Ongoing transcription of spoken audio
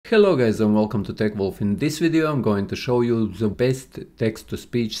Hello guys and welcome to TechWolf. In this video I'm going to show you the best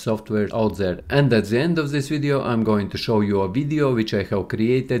text-to-speech software out there, and at the end of this video I'm going to show you a video which I have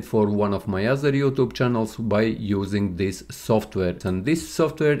created for one of my other YouTube channels by using this software, and this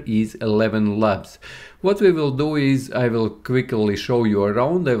software is 11 Labs. What we will do is I will quickly show you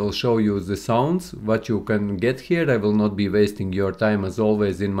around, I will show you the sounds, what you can get here. I will not be wasting your time as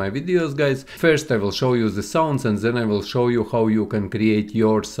always in my videos, guys. First I will show you the sounds and then I will show you how you can create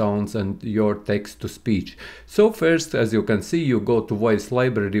your sounds and your text to speech. So first, as you can see, you go to voice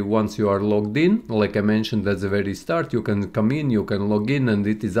library once you are logged in. Like I mentioned at the very start, you can come in, you can log in, and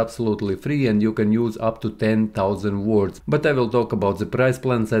it is absolutely free and you can use up to 10,000 words. But I will talk about the price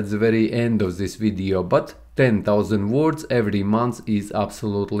plans at the very end of this video. But 10,000 words every month is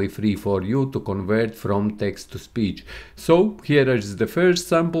absolutely free for you to convert from text to speech. So here is the first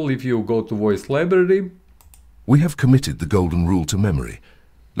sample. If you go to voice library, we have committed the golden rule to memory.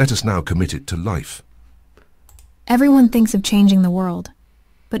 Let us now commit it to life. Everyone thinks of changing the world,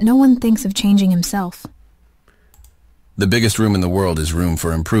 but no one thinks of changing himself. The biggest room in the world is room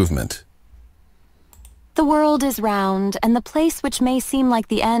for improvement. The world is round, and the place which may seem like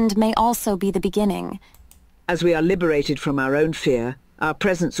the end may also be the beginning. As we are liberated from our own fear, our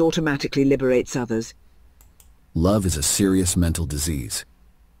presence automatically liberates others. Love is a serious mental disease.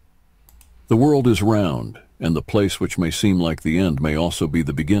 The world is round, and the place which may seem like the end may also be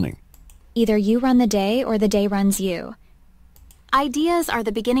the beginning. Either you run the day or the day runs you. Ideas are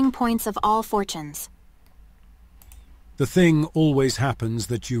the beginning points of all fortunes. The thing always happens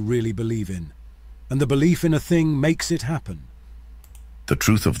that you really believe in, and the belief in a thing makes it happen. The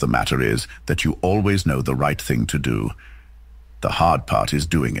truth of the matter is that you always know the right thing to do. The hard part is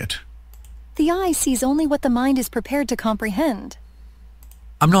doing it. The eye sees only what the mind is prepared to comprehend.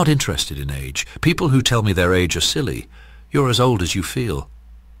 I'm not interested in age. People who tell me their age are silly. You're as old as you feel.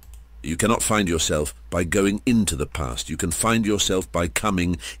 You cannot find yourself by going into the past. You can find yourself by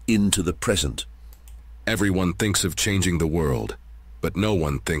coming into the present. Everyone thinks of changing the world, but no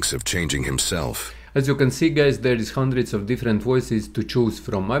one thinks of changing himself. as you can see, guys, there is hundreds of different voices to choose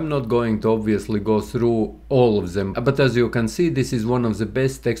from. I'm not going to obviously go through all of them, but as you can see, this is one of the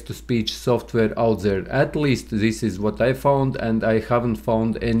best text-to-speech software out there. At least this is what I found, and I haven't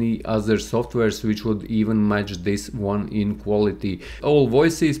found any other softwares which would even match this one in quality. All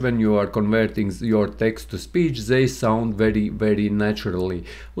voices, when you are converting your text to speech, they sound very naturally.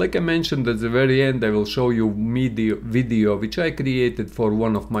 Like I mentioned at the very end, I will show you video which I created for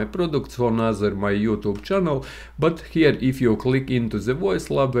one of my products on my YouTube channel. But here, if you click into the voice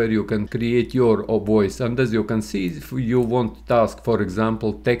lab where you can create your voice, and as you can see, if you want task, for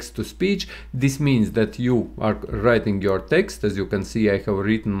example, text to speech, this means that you are writing your text. As you can see, I have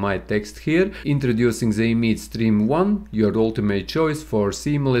written my text here, introducing the image stream 1, your ultimate choice for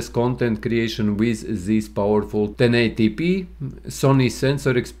seamless content creation with this powerful 1080p Sony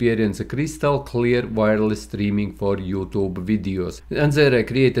sensor experience, a crystal clear wireless streaming for YouTube videos. And there I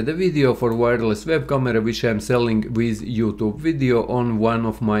created a video for wireless web camera which I'm selling with YouTube video on one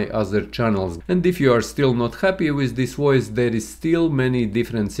of my other channels. And if you are still not happy with this voice, there is still many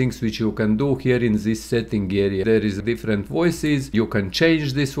different things which you can do here in this setting area. There is different voices, you can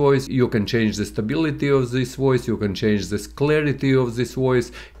change this voice, you can change the stability of this voice, you can change the clarity of this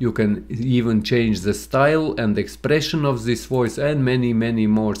voice, you can even change the style and expression of this voice, and many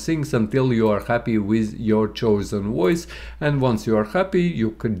more things until you are happy with your chosen voice. And once you are happy,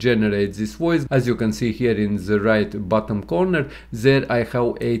 you can generate this voice. As you can see here in the right bottom corner, there I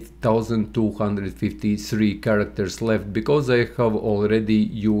have 8,253 characters left because I have already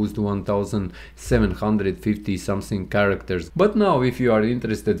used 1,750 something characters. But now, if you are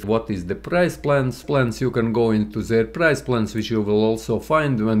interested what is the price plans, you can go into their price plans, which you will also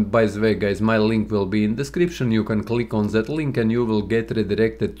find. And by the way, guys, my link will be in description. You can click on that link and you will get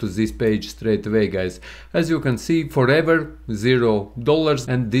redirected to this page straight away, guys. As you can see, forever $0,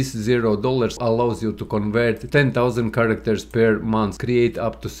 and this $0 allows you to convert 10,000 characters per month, create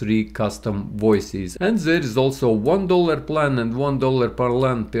up to 3 custom voices. And there is also $1 plan, and $1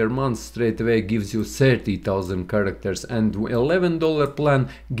 plan per month straight away gives you 30,000 characters, and $11 plan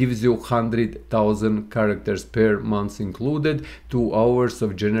gives you 100,000 characters per month included, 2 hours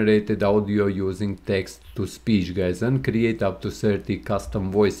of generated audio using text to speech, guys, and create up to 30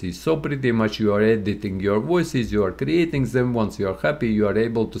 custom voices. So pretty much you are editing your voices, you are creating them. Once you are happy, you are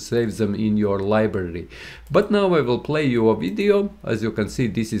able to save them in your library. But now I will play you a video. As you can see,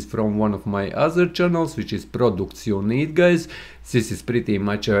 this is from one of my other channels, which is Products You Need, guys. This is pretty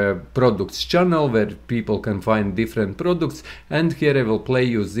much a products channel where people can find different products, and here I will play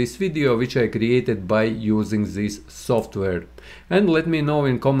you this video which I created by using this software. And let me know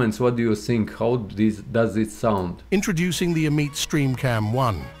in comments what do you think, how does it sound. Introducing the Imeet StreamCam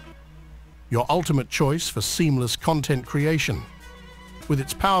 1, your ultimate choice for seamless content creation. With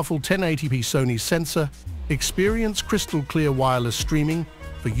its powerful 1080p Sony sensor, experience crystal clear wireless streaming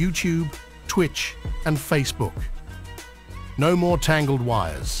for YouTube, Twitch and Facebook. No more tangled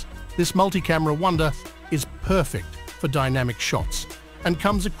wires. This multi-camera wonder is perfect for dynamic shots and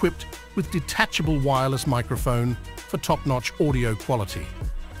comes equipped with detachable wireless microphone for top-notch audio quality.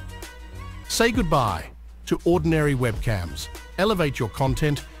 Say goodbye to ordinary webcams. Elevate your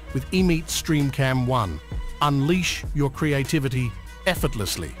content with Imeet StreamCam 1. Unleash your creativity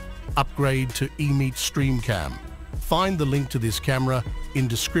effortlessly. Upgrade to Imeet StreamCam. Find the link to this camera in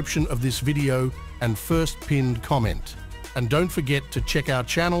description of this video and first pinned comment. And don't forget to check our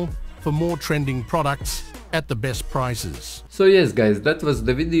channel for more trending products at the best prices. So yes guys, that was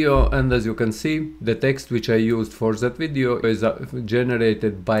the video, and as you can see, the text which I used for that video is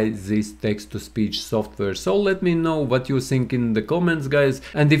generated by this text-to-speech software. So let me know what you think in the comments, guys,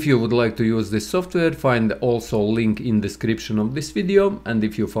 and if you would like to use this software, find also link in description of this video. And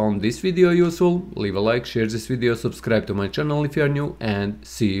if you found this video useful, leave a like, share this video, subscribe to my channel if you are new, and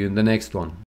see you in the next one.